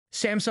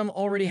Samsung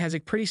already has a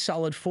pretty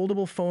solid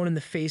foldable phone in the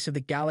face of the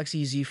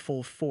Galaxy Z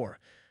Fold 4.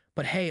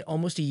 But hey,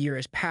 almost a year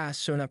has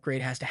passed, so an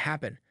upgrade has to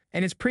happen.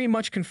 And it's pretty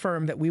much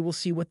confirmed that we will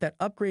see what that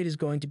upgrade is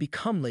going to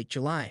become late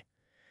July.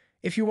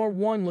 If you are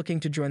one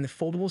looking to join the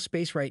foldable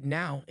space right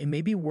now, it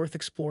may be worth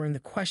exploring the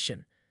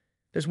question.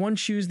 Does one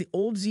choose the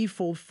old Z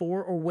Fold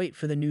 4 or wait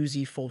for the new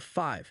Z Fold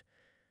 5?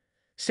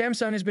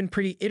 Samsung has been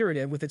pretty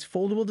iterative with its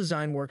foldable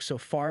design work so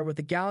far, with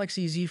the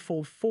Galaxy Z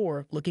Fold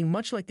 4 looking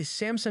much like the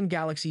Samsung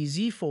Galaxy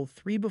Z Fold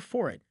 3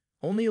 before it,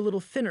 only a little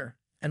thinner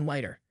and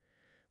lighter.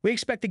 We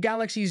expect the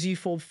Galaxy Z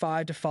Fold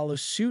 5 to follow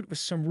suit, with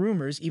some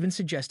rumors even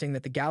suggesting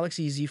that the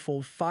Galaxy Z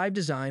Fold 5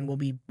 design will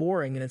be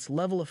boring in its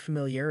level of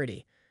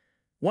familiarity.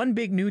 One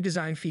big new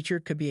design feature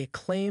could be a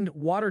claimed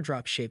water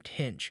drop-shaped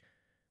hinge,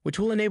 which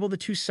will enable the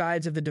two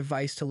sides of the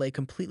device to lay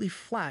completely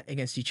flat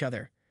against each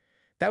other.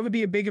 That would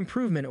be a big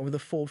improvement over the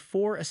Fold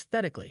 4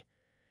 aesthetically.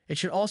 It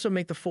should also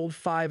make the Fold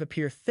 5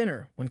 appear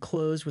thinner when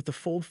closed, with the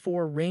Fold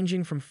 4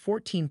 ranging from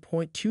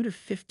 14.2 to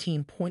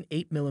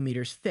 15.8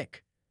 millimeters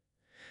thick.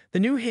 The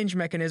new hinge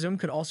mechanism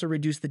could also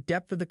reduce the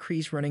depth of the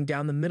crease running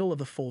down the middle of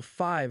the Fold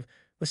 5,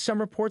 with some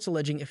reports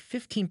alleging a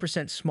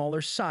 15%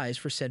 smaller size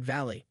for said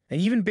valley.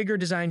 An even bigger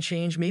design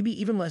change, maybe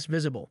even less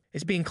visible,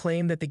 is being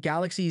claimed that the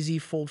Galaxy Z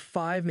Fold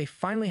 5 may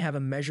finally have a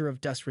measure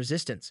of dust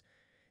resistance.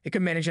 It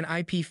could manage an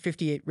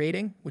IP58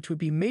 rating, which would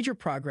be major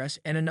progress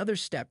and another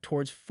step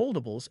towards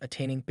foldables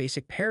attaining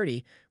basic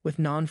parity with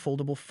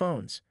non-foldable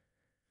phones.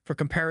 For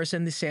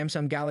comparison, the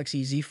Samsung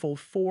Galaxy Z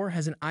Fold 4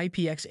 has an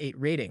IPX8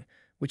 rating,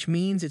 which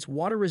means it's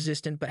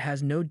water-resistant but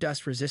has no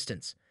dust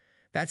resistance.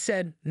 That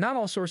said, not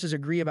all sources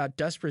agree about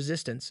dust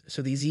resistance,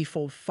 so the Z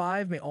Fold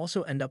 5 may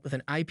also end up with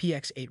an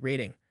IPX8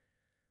 rating.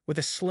 With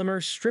a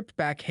slimmer,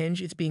 stripped-back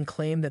hinge, it's being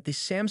claimed that the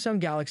Samsung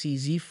Galaxy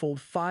Z Fold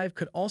 5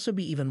 could also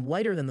be even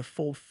lighter than the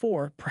Fold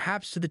 4,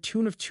 perhaps to the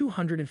tune of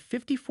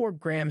 254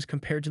 grams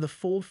compared to the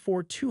Fold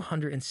 4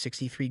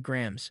 263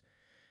 grams.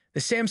 The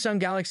Samsung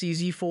Galaxy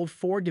Z Fold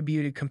 4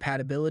 debuted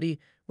compatibility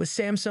with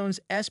Samsung's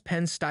S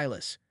Pen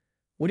stylus.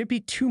 Would it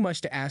be too much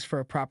to ask for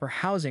a proper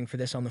housing for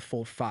this on the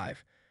Fold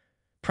 5?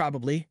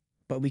 Probably,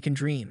 but we can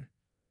dream.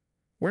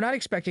 We're not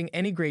expecting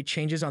any great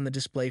changes on the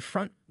display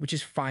front, which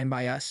is fine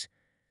by us.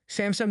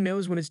 Samsung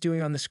knows what it's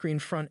doing on the screen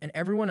front, and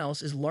everyone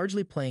else is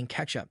largely playing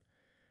catch-up.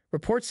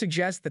 Reports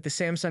suggest that the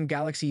Samsung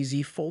Galaxy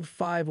Z Fold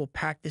 5 will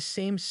pack the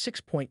same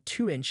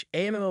 6.2-inch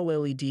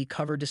AMOLED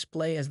cover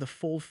display as the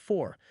Fold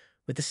 4,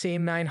 with the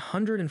same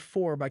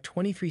 904 by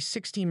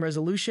 2316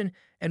 resolution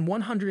and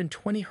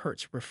 120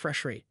 Hz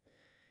refresh rate.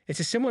 It's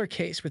a similar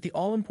case with the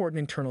all-important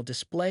internal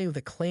display, with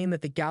a claim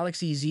that the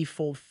Galaxy Z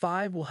Fold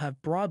 5 will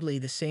have broadly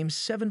the same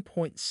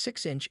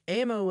 7.6-inch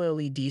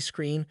AMOLED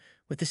screen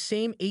with the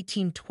same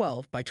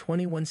 1812 by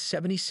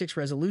 2176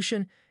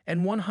 resolution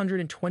and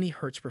 120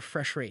 Hz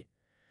refresh rate.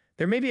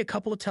 There may be a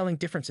couple of telling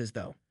differences,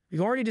 though.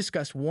 We've already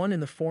discussed one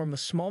in the form of a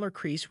smaller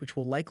crease, which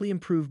will likely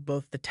improve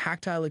both the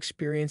tactile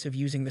experience of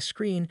using the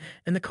screen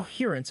and the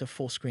coherence of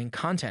full-screen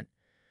content.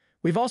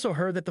 We've also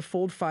heard that the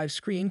Fold 5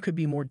 screen could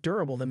be more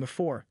durable than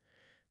before.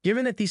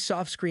 Given that these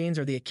soft screens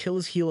are the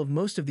Achilles heel of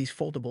most of these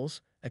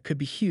foldables, that could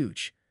be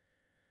huge.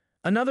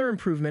 Another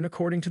improvement,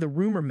 according to the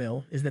rumor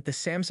mill, is that the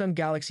Samsung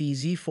Galaxy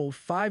Z Fold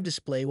 5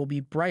 display will be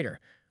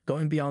brighter,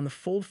 going beyond the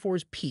Fold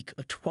 4's peak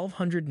of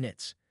 1200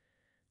 nits.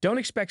 Don't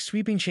expect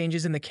sweeping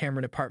changes in the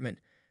camera department.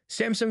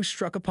 Samsung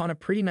struck upon a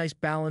pretty nice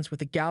balance with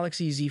the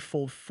Galaxy Z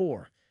Fold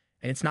 4,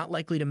 and it's not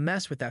likely to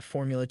mess with that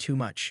formula too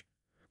much.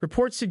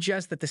 Reports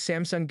suggest that the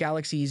Samsung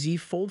Galaxy Z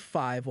Fold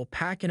 5 will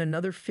pack in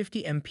another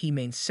 50MP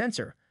main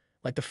sensor,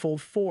 like the Fold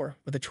 4,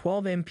 with a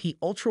 12MP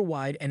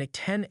ultra-wide and a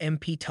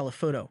 10MP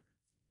telephoto.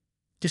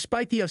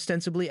 Despite the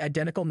ostensibly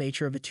identical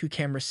nature of the two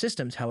camera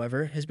systems,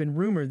 however, it has been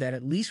rumored that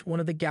at least one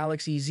of the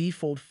Galaxy Z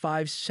Fold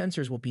 5's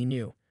sensors will be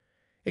new.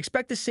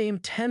 Expect the same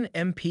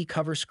 10MP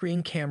cover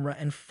screen camera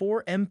and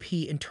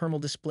 4MP internal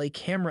display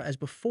camera as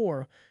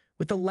before,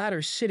 with the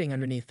latter sitting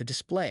underneath the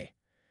display.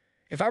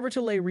 If I were to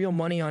lay real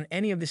money on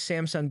any of the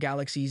Samsung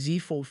Galaxy Z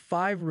Fold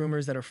 5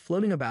 rumors that are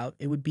floating about,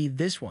 it would be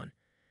this one.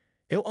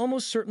 It'll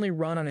almost certainly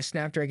run on a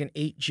Snapdragon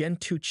 8 Gen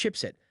 2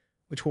 chipset,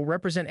 which will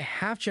represent a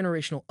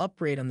half-generational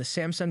upgrade on the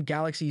Samsung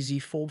Galaxy Z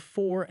Fold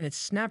 4 and its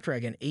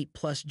Snapdragon 8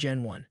 Plus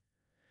Gen 1.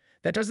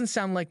 That doesn't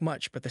sound like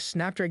much, but the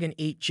Snapdragon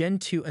 8 Gen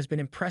 2 has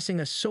been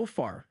impressing us so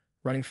far,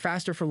 running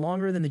faster for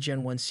longer than the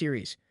Gen 1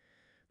 series.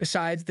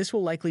 Besides, this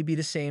will likely be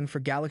the same for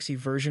Galaxy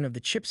version of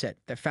the chipset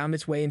that found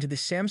its way into the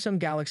Samsung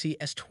Galaxy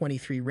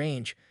S23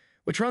 range,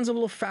 which runs a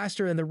little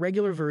faster than the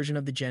regular version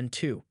of the Gen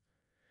 2.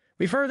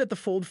 We've heard that the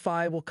Fold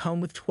 5 will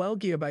come with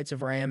 12GB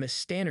of RAM as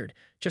standard,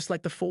 just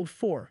like the Fold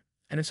 4,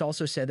 and it's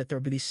also said that there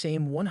will be the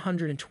same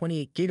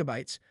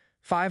 128GB,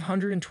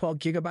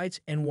 512GB,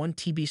 and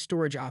 1TB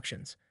storage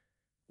options.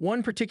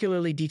 One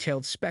particularly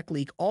detailed spec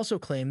leak also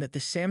claimed that the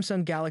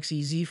Samsung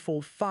Galaxy Z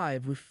Fold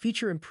 5 would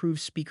feature improved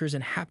speakers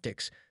and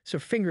haptics, so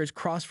fingers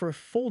crossed for a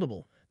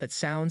foldable that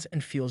sounds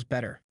and feels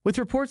better. With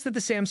reports that the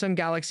Samsung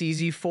Galaxy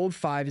Z Fold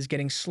 5 is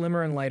getting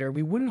slimmer and lighter,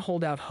 we wouldn't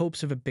hold out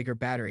hopes of a bigger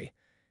battery.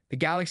 The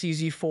Galaxy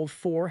Z Fold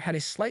 4 had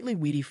a slightly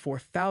weedy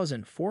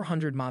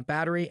 4,400 mAh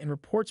battery, and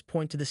reports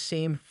point to the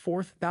same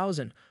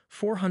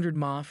 4,400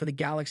 mAh for the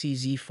Galaxy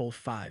Z Fold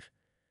 5.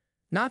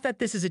 Not that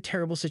this is a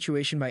terrible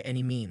situation by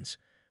any means.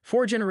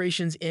 4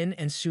 generations in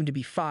and soon to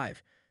be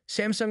 5,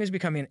 Samsung is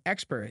becoming an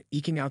expert at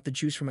eking out the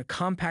juice from a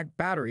compact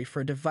battery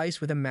for a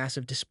device with a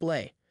massive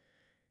display.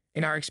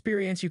 In our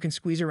experience, you can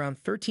squeeze around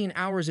 13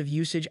 hours of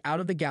usage out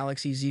of the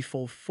Galaxy Z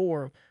Fold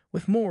 4,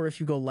 with more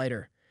if you go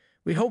lighter.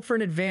 We hope for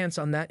an advance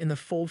on that in the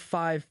Fold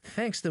 5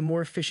 thanks to the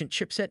more efficient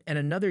chipset and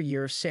another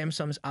year of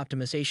Samsung's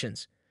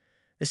optimizations.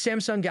 The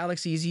Samsung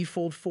Galaxy Z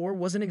Fold 4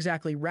 wasn't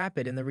exactly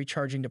rapid in the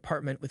recharging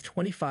department with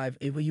 25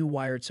 AU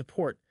wired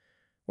support.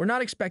 We're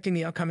not expecting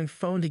the upcoming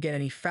phone to get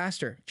any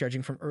faster,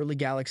 judging from early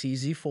Galaxy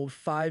Z Fold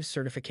 5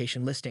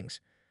 certification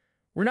listings.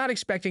 We're not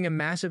expecting a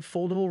massive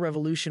foldable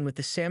revolution with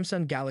the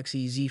Samsung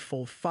Galaxy Z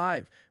Fold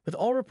 5, with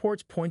all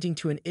reports pointing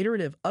to an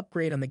iterative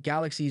upgrade on the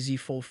Galaxy Z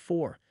Fold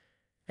 4.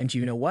 And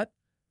you know what?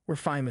 We're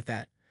fine with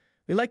that.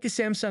 We like the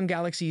Samsung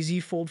Galaxy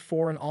Z Fold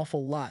 4 an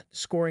awful lot,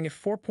 scoring it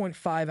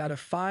 4.5 out of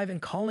 5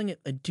 and calling it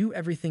a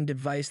do-everything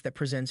device that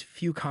presents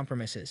few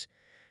compromises.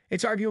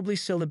 It's arguably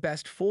still the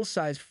best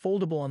full-size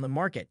foldable on the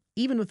market,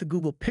 even with the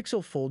Google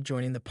Pixel Fold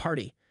joining the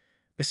party.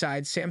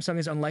 Besides, Samsung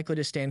is unlikely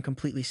to stand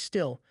completely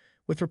still,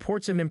 with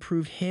reports of an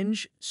improved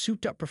hinge,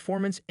 souped-up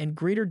performance, and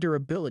greater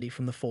durability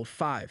from the Fold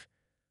 5.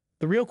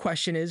 The real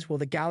question is, will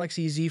the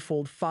Galaxy Z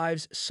Fold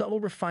 5's subtle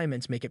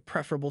refinements make it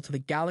preferable to the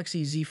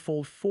Galaxy Z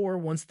Fold 4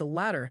 once the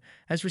latter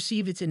has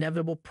received its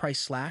inevitable price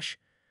slash?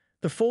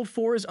 The Fold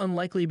 4 is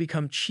unlikely to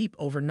become cheap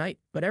overnight,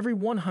 but every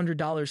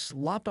 $100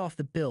 slopped off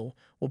the bill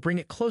will bring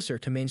it closer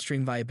to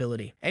mainstream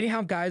viability.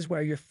 Anyhow, guys, what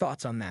are your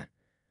thoughts on that?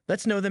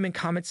 Let's know them in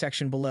comment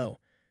section below.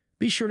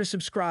 Be sure to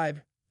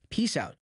subscribe. Peace out.